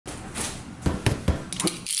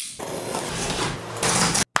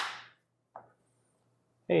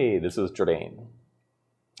Hey, this is Jordan.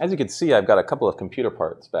 As you can see, I've got a couple of computer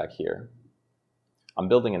parts back here. I'm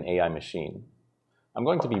building an AI machine. I'm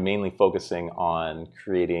going to be mainly focusing on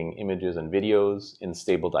creating images and videos in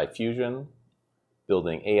Stable Diffusion,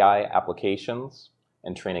 building AI applications,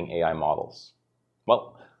 and training AI models.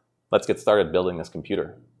 Well, let's get started building this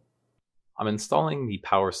computer. I'm installing the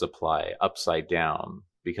power supply upside down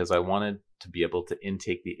because I wanted to be able to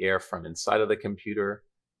intake the air from inside of the computer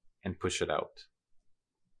and push it out.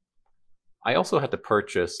 I also had to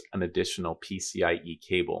purchase an additional PCIe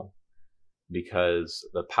cable because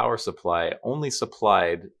the power supply only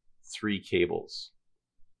supplied 3 cables.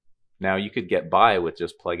 Now you could get by with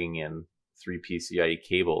just plugging in 3 PCIe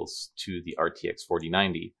cables to the RTX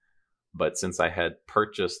 4090, but since I had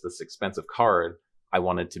purchased this expensive card, I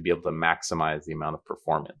wanted to be able to maximize the amount of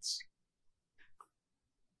performance.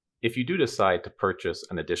 If you do decide to purchase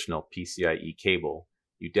an additional PCIe cable,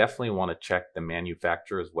 you definitely want to check the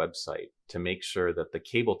manufacturer's website to make sure that the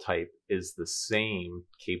cable type is the same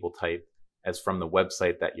cable type as from the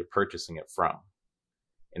website that you're purchasing it from.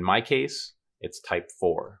 In my case, it's type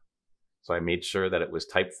 4. So I made sure that it was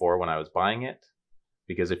type 4 when I was buying it,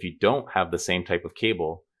 because if you don't have the same type of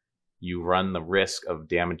cable, you run the risk of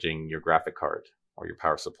damaging your graphic card or your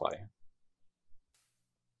power supply.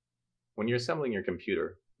 When you're assembling your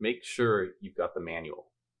computer, make sure you've got the manual,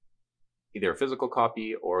 either a physical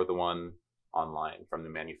copy or the one online from the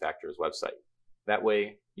manufacturer's website. That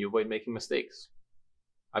way, you avoid making mistakes.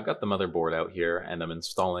 I've got the motherboard out here and I'm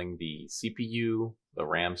installing the CPU, the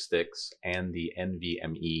RAM sticks, and the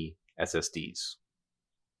NVMe SSDs.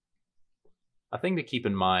 A thing to keep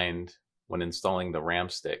in mind when installing the RAM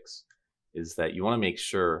sticks is that you want to make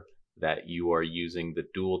sure that you are using the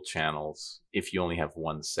dual channels if you only have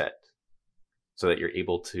one set, so that you're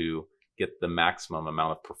able to get the maximum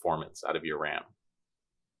amount of performance out of your RAM.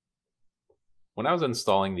 When I was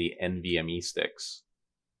installing the NVMe sticks,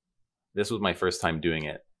 this was my first time doing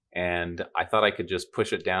it, and I thought I could just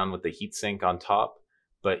push it down with the heatsink on top,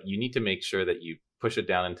 but you need to make sure that you push it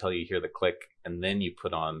down until you hear the click, and then you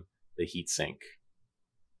put on the heatsink.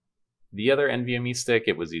 The other NVMe stick,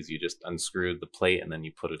 it was easy. You just unscrewed the plate and then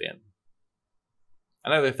you put it in.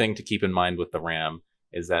 Another thing to keep in mind with the RAM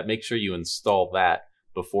is that make sure you install that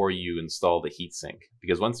before you install the heatsink,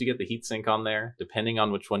 because once you get the heatsink on there, depending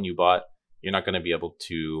on which one you bought, you're not going to be able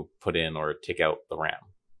to put in or take out the RAM.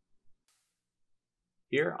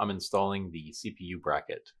 Here I'm installing the CPU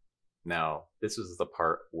bracket. Now this is the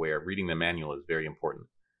part where reading the manual is very important.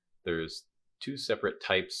 There's 2 separate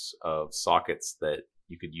types of sockets that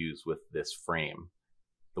you could use with this frame.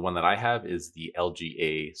 The one that I have is the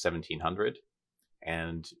LGA 1700,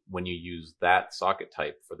 and when you use that socket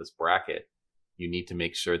type for this bracket, you need to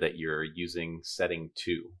make sure that you're using setting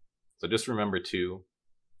 2. So just remember 2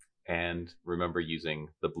 and remember using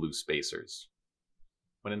the blue spacers.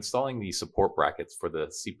 When installing the support brackets for the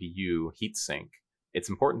CPU heatsink, it's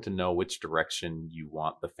important to know which direction you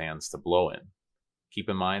want the fans to blow in. Keep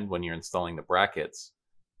in mind when you're installing the brackets,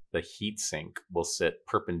 the heatsink will sit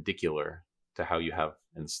perpendicular to how you have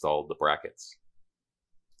installed the brackets.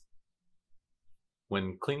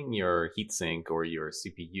 When cleaning your heatsink or your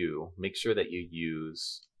CPU, make sure that you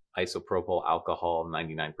use isopropyl alcohol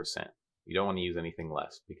 99%. You don't want to use anything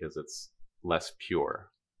less because it's less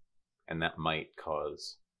pure, and that might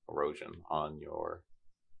cause erosion on your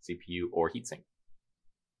CPU or heatsink.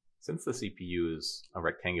 Since the CPU is a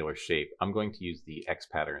rectangular shape, I'm going to use the X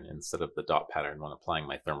pattern instead of the dot pattern when applying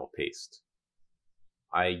my thermal paste.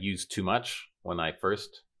 I used too much when I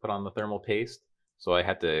first put on the thermal paste, so I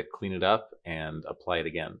had to clean it up and apply it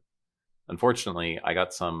again. Unfortunately, I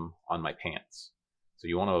got some on my pants, so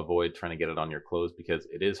you want to avoid trying to get it on your clothes because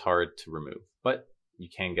it is hard to remove, but you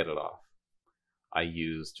can get it off. I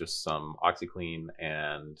used just some OxyClean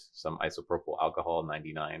and some isopropyl alcohol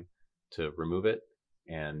 99 to remove it,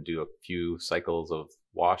 and do a few cycles of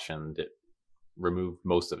wash, and it removed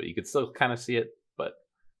most of it. You could still kind of see it, but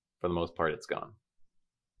for the most part it's gone.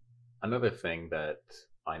 Another thing that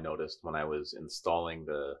I noticed when I was installing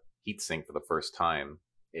the heatsink for the first time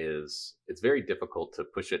is it's very difficult to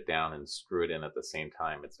push it down and screw it in at the same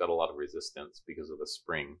time. It's got a lot of resistance because of the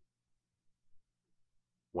spring.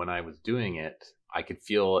 When I was doing it, I could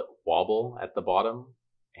feel it wobble at the bottom,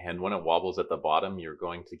 and when it wobbles at the bottom, you're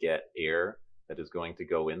going to get air that is going to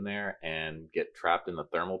go in there and get trapped in the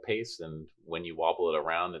thermal paste, and when you wobble it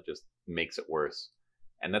around, it just makes it worse.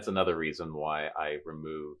 And that's another reason why I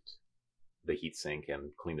removed the heatsink and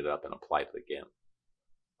cleaned it up and applied it again.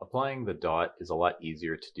 Applying the dot is a lot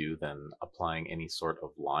easier to do than applying any sort of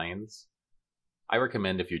lines. I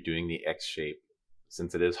recommend if you're doing the X shape,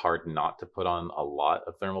 since it is hard not to put on a lot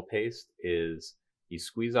of thermal paste, is you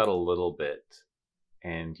squeeze out a little bit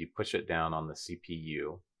and you push it down on the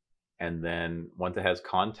CPU. And then once it has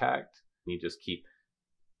contact, you just keep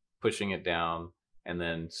pushing it down and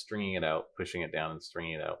then stringing it out, pushing it down and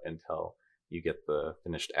stringing it out until you get the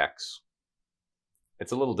finished X.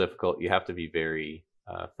 It's a little difficult. You have to be very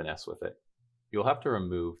finesse with it. You'll have to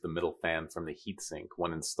remove the middle fan from the heatsink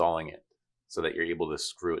when installing it so that you're able to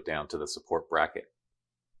screw it down to the support bracket.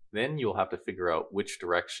 Then you'll have to figure out which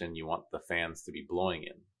direction you want the fans to be blowing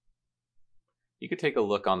in. You could take a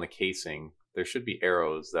look on the casing. There should be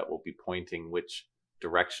arrows that will be pointing which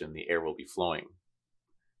direction the air will be flowing.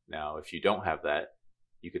 Now, if you don't have that,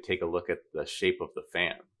 you could take a look at the shape of the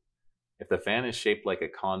fan. If the fan is shaped like a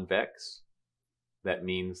convex, that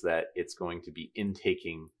means that it's going to be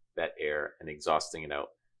intaking that air and exhausting it out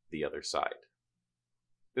the other side.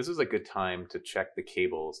 This is a good time to check the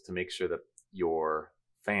cables to make sure that your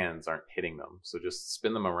fans aren't hitting them. So just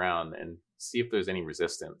spin them around and see if there's any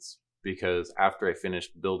resistance. Because after I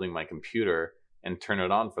finished building my computer and turn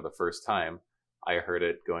it on for the first time, I heard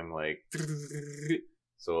it going like,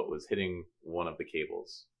 so it was hitting one of the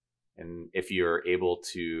cables. And if you're able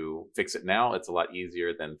to fix it now, it's a lot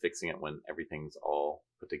easier than fixing it when everything's all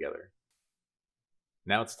put together.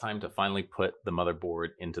 Now it's time to finally put the motherboard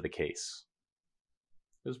into the case.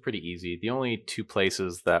 It was pretty easy. The only two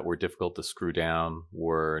places that were difficult to screw down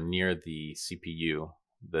were near the CPU.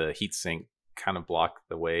 The heatsink kind of blocked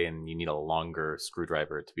the way and you need a longer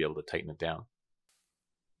screwdriver to be able to tighten it down.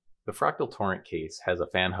 The Fractal Torrent case has a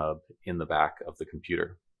fan hub in the back of the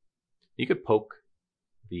computer. You could poke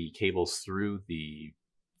the cables through the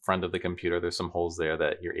front of the computer. There's some holes there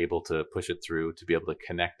that you're able to push it through to be able to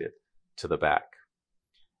connect it to the back.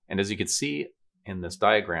 And as you can see in this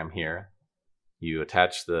diagram here, you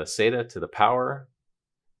attach the SATA to the power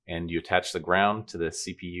and you attach the ground to the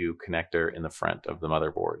CPU connector in the front of the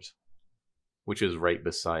motherboard, which is right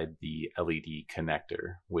beside the LED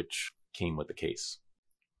connector, which came with the case.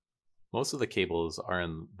 Most of the cables are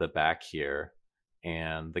in the back here,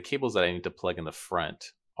 and the cables that I need to plug in the front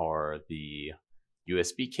are the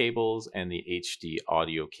USB cables and the HD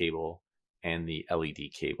audio cable and the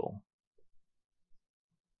LED cable.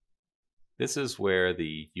 This is where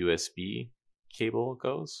the USB cable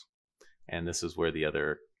goes, and this is where the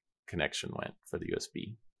other connection went for the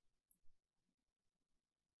USB.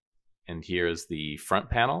 And here's the front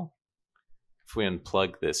panel. If we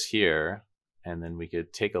unplug this here, and then we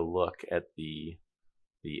could take a look at the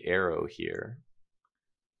arrow here.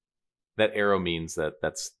 That arrow means that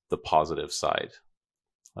that's the positive side.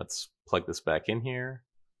 Let's plug this back in here.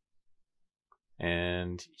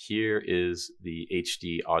 And here is the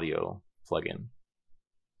HD audio plugin.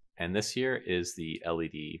 And this here is the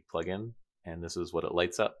LED plugin, and this is what it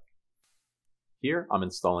lights up. Here I'm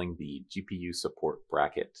installing the GPU support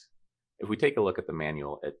bracket. If we take a look at the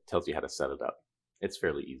manual, it tells you how to set it up. It's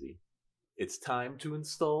fairly easy. It's time to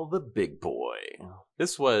install the big boy.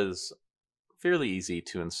 This was fairly easy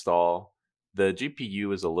to install. The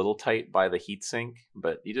GPU is a little tight by the heatsink,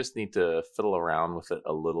 but you just need to fiddle around with it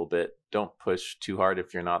a little bit. Don't push too hard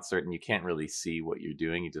if you're not certain. You can't really see what you're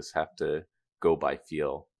doing. You just have to go by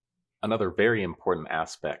feel. Another very important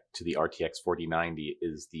aspect to the RTX 4090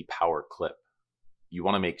 is the power clip. You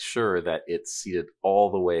want to make sure that it's seated all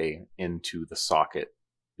the way into the socket,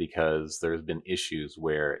 because there's been issues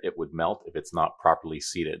where it would melt if it's not properly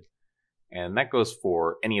seated. And that goes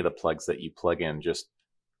for any of the plugs that you plug in. Just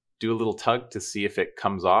do a little tug to see if it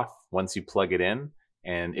comes off once you plug it in.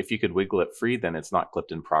 And if you could wiggle it free, then it's not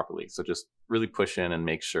clipped in properly. So just really push in and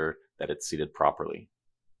make sure that it's seated properly.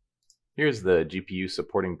 Here's the GPU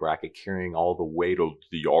supporting bracket carrying all the weight of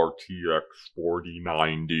the RTX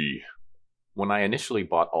 4090. When I initially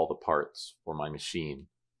bought all the parts for my machine,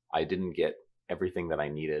 I didn't get everything that I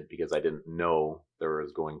needed because I didn't know there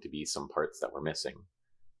was going to be some parts that were missing.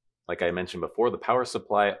 Like I mentioned before, the power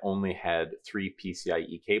supply only had 3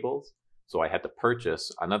 PCIe cables, so I had to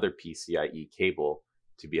purchase another PCIe cable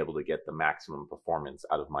to be able to get the maximum performance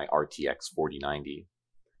out of my RTX 4090.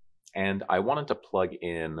 And I wanted to plug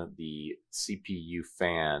in the CPU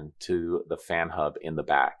fan to the fan hub in the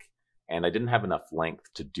back, and I didn't have enough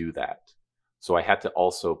length to do that. So I had to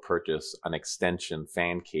also purchase an extension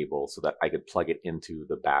fan cable so that I could plug it into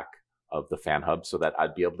the back of the fan hub so that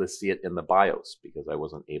I'd be able to see it in the BIOS, because I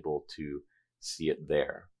wasn't able to see it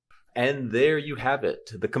there. And there you have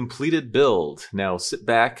it, the completed build. Now sit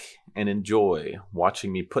back and enjoy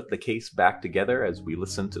watching me put the case back together as we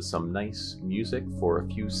listen to some nice music for a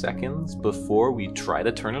few seconds before we try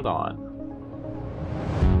to turn it on.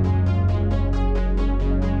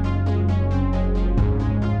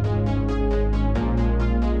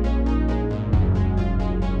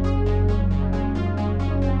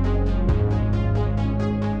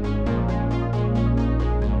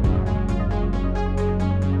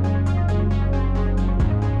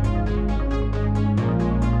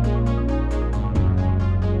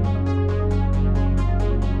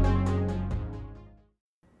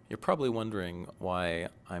 probably wondering why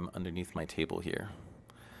I'm underneath my table here.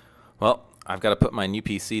 Well, I've got to put my new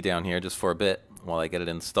PC down here just for a bit while I get it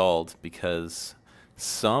installed because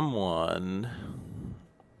someone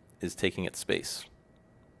is taking its space.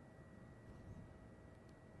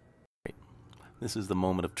 This is the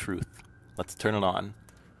moment of truth. Let's turn it on.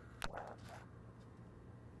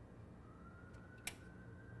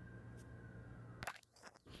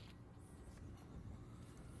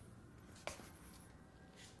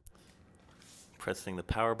 Pressing the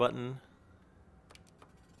power button.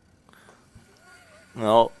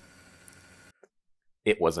 Well,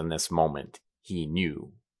 It was in this moment he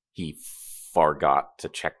knew he forgot to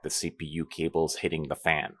check the CPU cables hitting the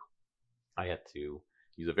fan. I had to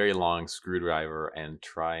use a very long screwdriver and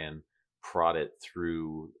try and prod it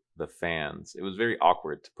through the fans. It was very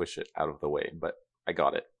awkward to push it out of the way, but I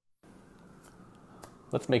got it.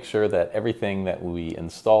 let's make sure that everything that we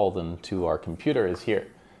installed into our computer is here.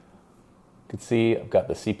 You can see I've got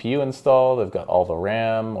the CPU installed, I've got all the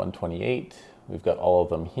RAM, 128, we've got all of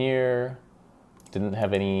them here. Didn't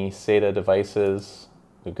have any SATA devices.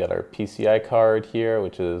 We've got our PCI card here,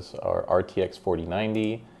 which is our RTX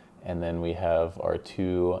 4090, and then we have our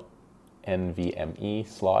two NVMe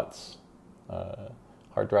slots,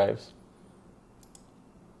 hard drives.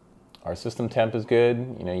 Our system temp is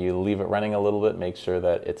good. You know, you leave it running a little bit, make sure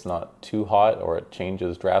that it's not too hot or it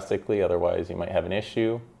changes drastically, otherwise you might have an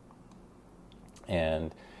issue.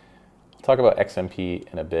 And I'll talk about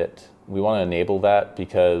XMP in a bit. We want to enable that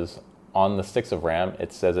because on the sticks of RAM,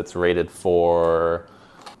 it says it's rated for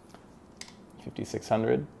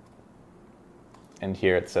 5600, and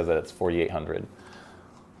here it says that it's 4800.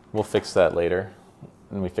 We'll fix that later,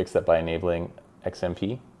 and we fix that by enabling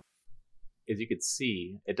XMP. As you can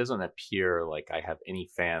see, it doesn't appear like I have any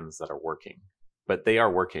fans that are working, but they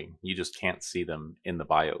are working. You just can't see them in the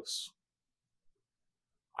BIOS.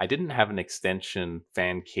 I didn't have an extension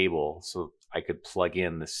fan cable, so I could plug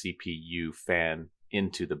in the CPU fan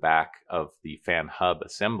into the back of the fan hub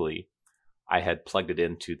assembly. I had plugged it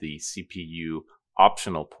into the CPU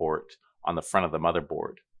optional port on the front of the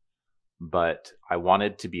motherboard. But I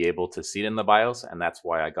wanted to be able to see it in the BIOS, and that's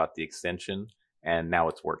why I got the extension, and now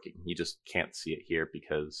it's working. You just can't see it here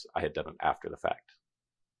because I had done it after the fact.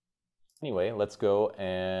 Anyway, let's go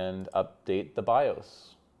and update the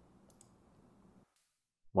BIOS.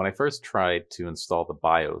 When I first tried to install the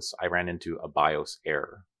BIOS, I ran into a BIOS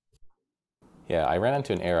error. Yeah, I ran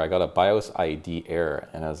into an error. I got a BIOS ID error,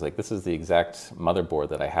 and I was like, this is the exact motherboard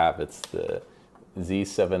that I have. It's the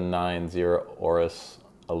Z790 Aorus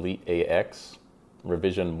Elite AX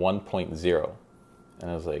revision 1.0. And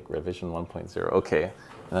I was like, revision 1.0, okay.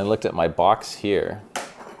 And I looked at my box here,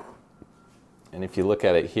 and if you look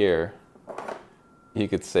at it here, you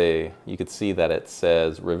could see that it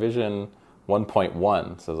says revision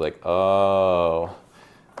 1.1. So I was like, oh,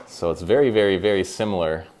 so it's very, very, very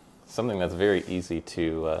similar. Something that's very easy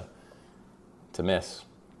to miss.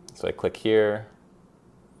 So I click here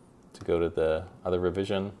to go to the other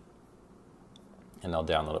revision, and I'll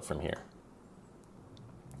download it from here.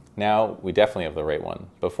 Now we definitely have the right one.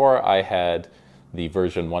 Before I had the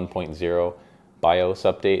version 1.0 BIOS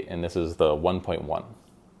update, and this is the 1.1.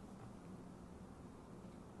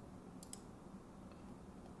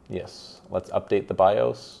 Yes, let's update the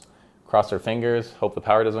BIOS. Cross our fingers, hope the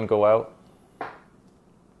power doesn't go out.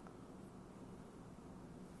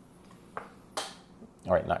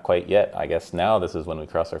 All right, not quite yet. I guess now this is when we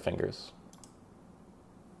cross our fingers.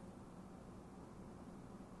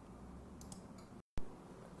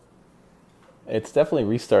 It's definitely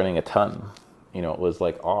restarting a ton. You know, it was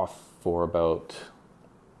like off for about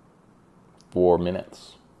 4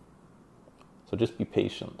 minutes. So just be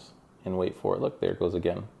patient and wait for it. Look, there it goes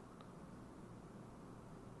again.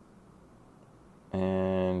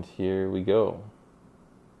 And here we go.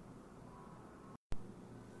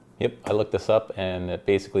 Yep, I looked this up, and it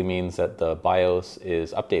basically means that the BIOS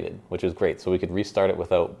is updated, which is great. So we could restart it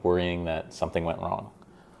without worrying that something went wrong.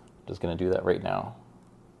 I'm just going to do that right now.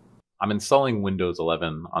 I'm installing Windows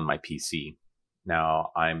 11 on my PC.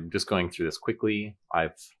 Now, I'm just going through this quickly.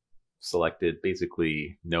 I've selected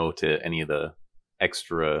basically no to any of the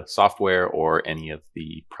extra software or any of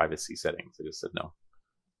the privacy settings. I just said no.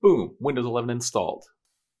 Boom, Windows 11 installed.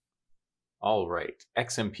 All right,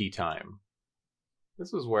 XMP time.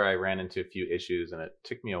 This is where I ran into a few issues, and it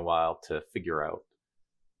took me a while to figure out.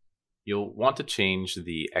 You'll want to change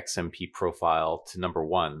the XMP profile to number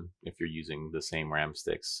 1 if you're using the same RAM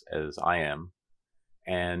sticks as I am.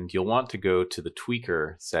 And you'll want to go to the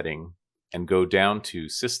tweaker setting and go down to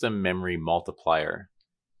System Memory Multiplier.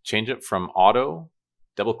 Change it from auto,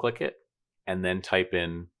 double click it, and then type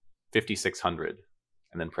in 5600.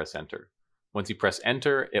 and then press enter. Once you press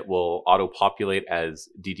enter, it will auto-populate as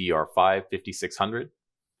DDR5 5600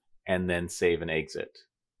 and then save and exit.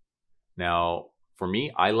 Now, for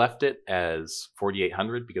me, I left it as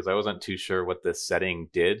 4800 because I wasn't too sure what this setting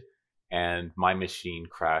did, and my machine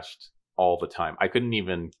crashed all the time. I couldn't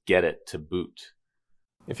even get it to boot.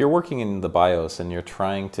 If you're working in the BIOS and you're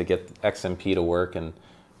trying to get XMP to work and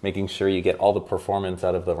making sure you get all the performance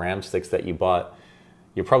out of the RAM sticks that you bought,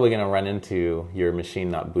 you're probably going to run into your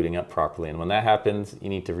machine not booting up properly. And when that happens, you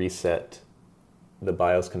need to reset the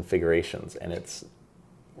BIOS configurations, and it's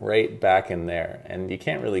right back in there. And you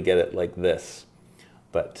can't really get it like this,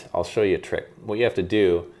 but I'll show you a trick. What you have to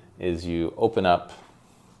do is you open up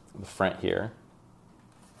the front here.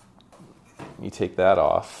 You take that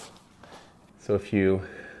off. So if you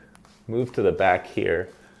move to the back here,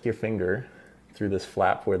 your finger through this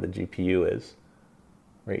flap where the GPU is,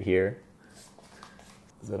 right here.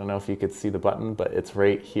 I don't know if you could see the button, but it's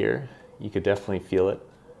right here. You could definitely feel it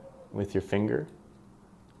with your finger.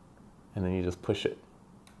 And then you just push it.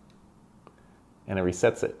 And it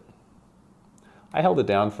resets it. I held it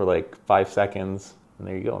down for like 5 seconds, and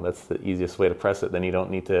there you go. That's the easiest way to press it. Then you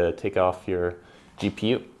don't need to take off your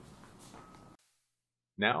GPU.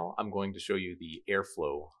 Now I'm going to show you the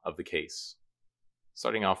airflow of the case.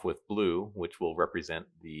 Starting off with blue, which will represent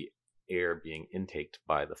the air being intaked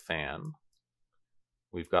by the fan.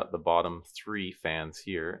 We've got the bottom 3 fans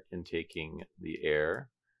here intaking the air.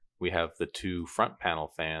 We have the 2 front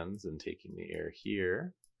panel fans intaking the air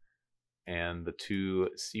here, and the 2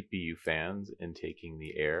 CPU fans intaking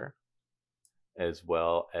the air, as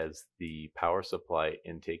well as the power supply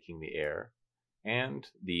intaking the air, and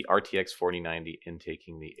the RTX 4090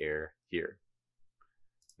 intaking the air here.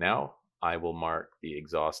 Now I will mark the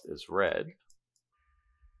exhaust as red.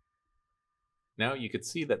 Now you can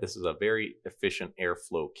see that this is a very efficient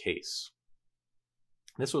airflow case.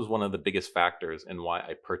 This was one of the biggest factors in why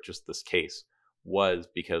I purchased this case, was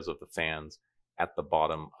because of the fans at the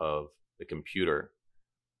bottom of the computer.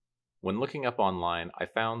 When looking up online, I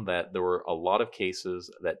found that there were a lot of cases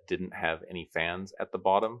that didn't have any fans at the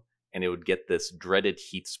bottom, and it would get this dreaded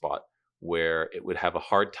heat spot where it would have a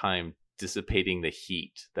hard time dissipating the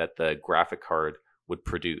heat that the graphic card would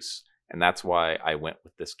produce. And that's why I went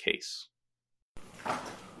with this case.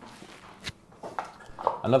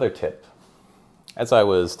 Another tip. As I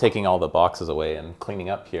was taking all the boxes away and cleaning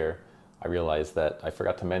up here, I realized that I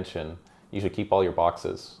forgot to mention you should keep all your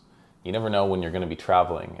boxes. You never know when you're going to be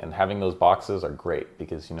traveling, and having those boxes are great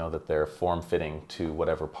because you know that they're form-fitting to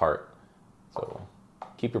whatever part. So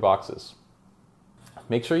keep your boxes.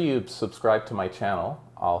 Make sure you subscribe to my channel.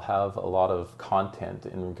 I'll have a lot of content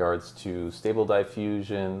in regards to stable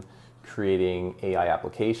diffusion, creating AI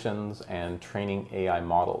applications, and training AI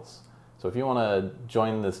models. So if you want to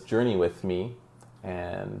join this journey with me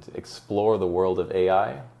and explore the world of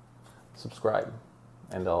AI, subscribe,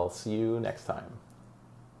 and I'll see you next time.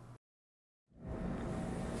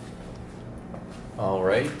 All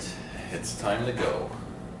right, it's time to go.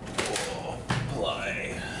 Oh,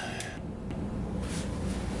 play.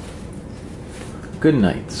 Good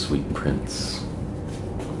night, sweet prince.